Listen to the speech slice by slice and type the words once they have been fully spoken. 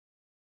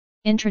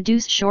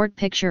Introduce short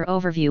picture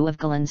overview of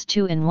Galanz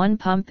 2-in-1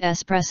 pump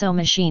espresso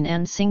machine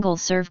and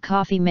single-serve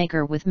coffee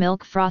maker with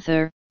milk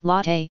frother,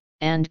 latte,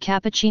 and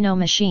cappuccino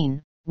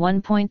machine,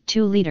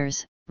 1.2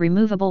 liters,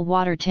 removable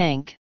water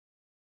tank.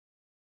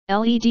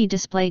 LED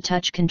display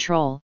touch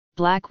control,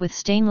 black with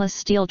stainless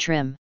steel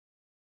trim.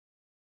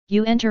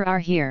 You enter our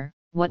here,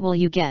 what will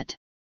you get?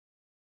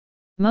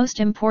 Most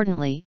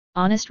importantly,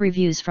 honest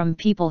reviews from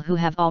people who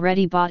have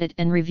already bought it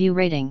and review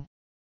rating.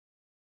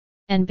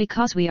 And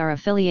because we are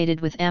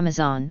affiliated with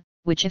Amazon,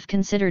 which if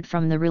considered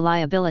from the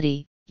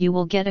reliability, you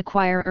will get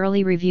acquire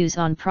early reviews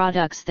on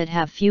products that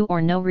have few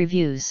or no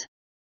reviews.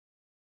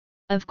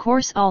 Of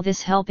course, all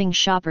this helping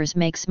shoppers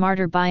make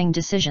smarter buying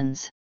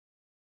decisions.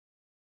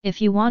 If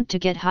you want to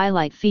get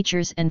highlight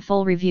features and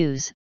full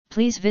reviews,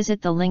 please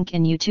visit the link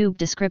in YouTube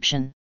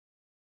description.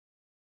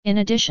 In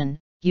addition,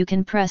 you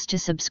can press to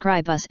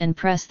subscribe us and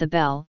press the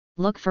bell,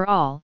 look for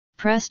all,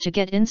 press to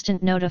get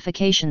instant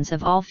notifications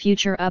of all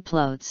future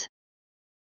uploads.